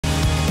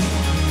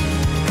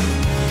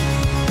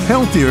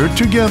Healthier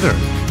Together,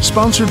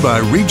 sponsored by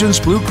Regents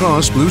Blue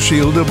Cross Blue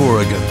Shield of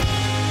Oregon.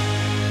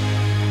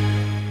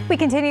 We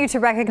continue to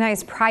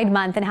recognize Pride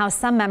Month and how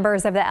some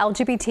members of the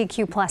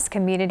LGBTQ+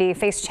 community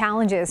face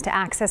challenges to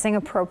accessing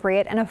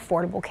appropriate and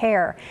affordable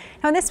care.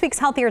 Now, in this week's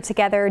Healthier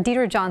Together,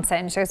 Deidre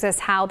Johnson shows us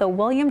how the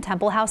William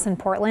Temple House in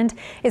Portland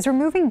is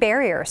removing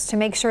barriers to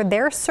make sure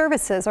their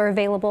services are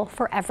available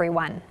for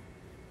everyone.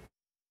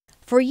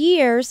 For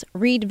years,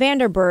 Reed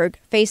Vanderberg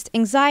faced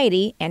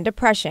anxiety and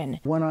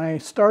depression. When I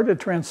started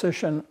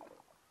transition,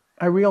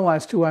 I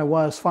realized who I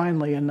was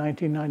finally in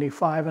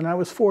 1995, and I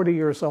was 40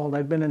 years old.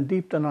 I'd been in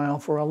deep denial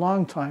for a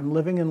long time,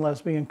 living in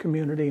lesbian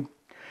community,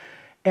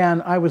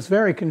 and I was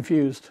very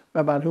confused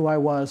about who I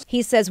was.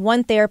 He says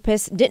one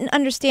therapist didn't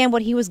understand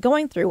what he was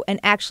going through and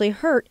actually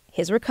hurt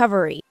his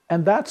recovery.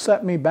 And that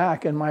set me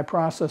back in my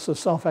process of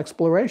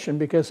self-exploration,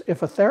 because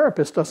if a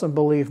therapist doesn't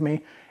believe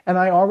me, and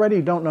I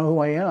already don't know who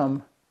I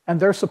am, and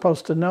they're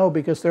supposed to know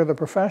because they're the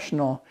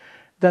professional,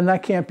 then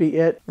that can't be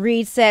it.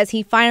 Reed says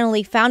he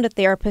finally found a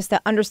therapist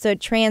that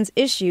understood trans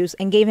issues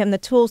and gave him the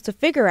tools to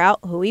figure out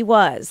who he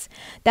was.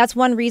 That's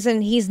one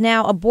reason he's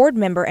now a board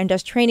member and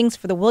does trainings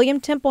for the William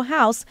Temple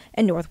House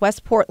in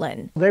Northwest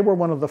Portland. They were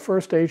one of the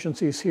first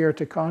agencies here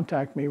to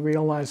contact me,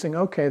 realizing,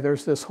 okay,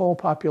 there's this whole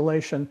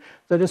population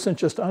that isn't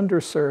just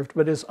underserved,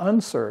 but is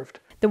unserved.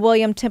 The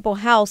William Temple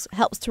House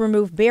helps to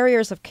remove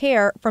barriers of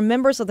care for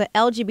members of the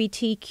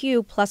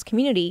LGBTQ+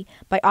 community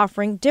by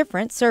offering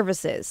different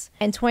services.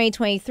 In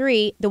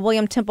 2023, the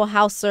William Temple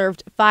House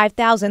served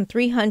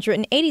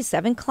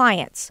 5,387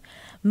 clients.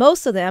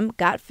 Most of them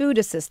got food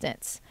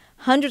assistance.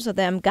 Hundreds of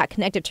them got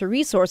connected to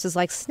resources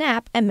like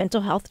SNAP and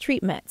mental health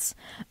treatments.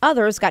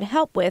 Others got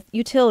help with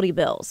utility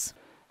bills.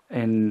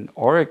 In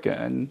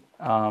Oregon,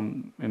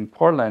 in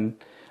Portland,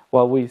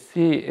 what we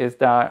see is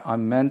that our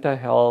mental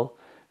health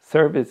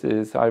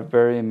services are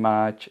very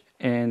much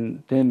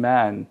in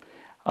demand.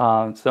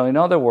 So in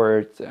other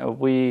words,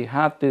 we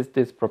have this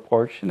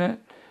disproportionate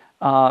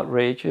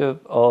ratio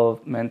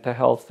of mental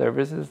health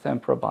services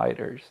and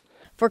providers.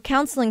 For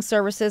counseling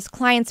services,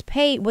 clients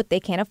pay what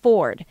they can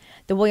afford.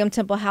 The William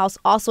Temple House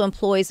also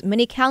employs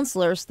many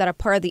counselors that are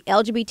part of the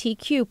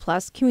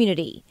LGBTQ+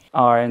 community.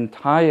 Our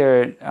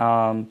entire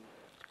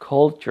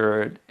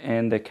culture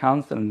in the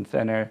counseling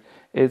center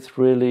is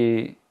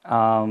really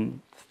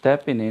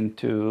stepping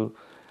into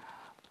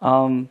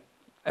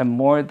a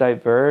more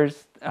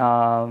diverse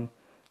and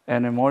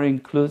a more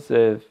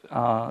inclusive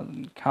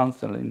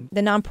counseling.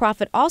 The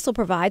nonprofit also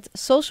provides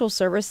social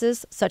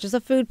services such as a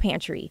food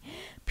pantry.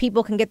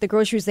 People can get the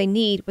groceries they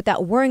need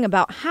without worrying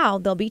about how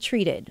they'll be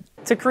treated.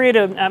 To create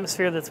an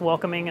atmosphere that's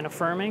welcoming and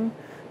affirming,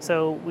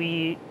 so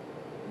we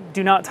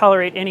do not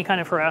tolerate any kind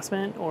of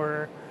harassment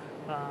or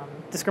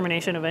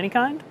discrimination of any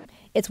kind.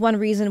 It's one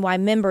reason why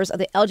members of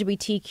the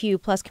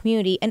LGBTQ+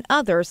 community and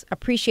others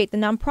appreciate the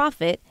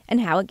nonprofit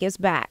and how it gives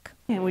back.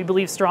 And we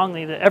believe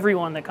strongly that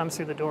everyone that comes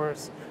through the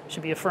doors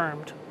should be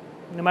affirmed,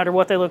 no matter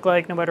what they look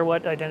like, no matter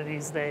what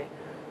identities they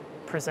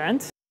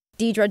present.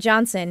 Deidre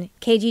Johnson,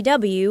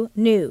 KGW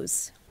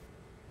News.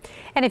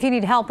 And if you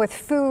need help with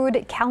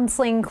food,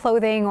 counseling,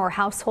 clothing, or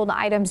household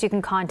items, you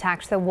can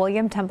contact the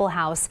William Temple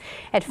House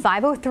at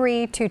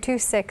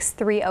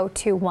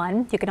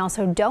 503-226-3021. You can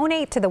also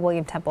donate to the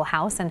William Temple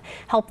House and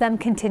help them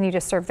continue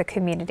to serve the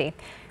community.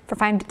 To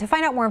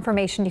find out more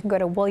information, you can go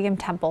to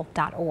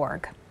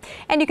williamtemple.org.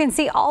 And you can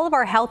see all of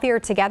our Healthier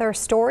Together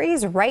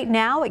stories right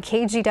now at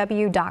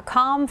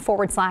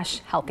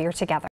kgw.com/healthiertogether.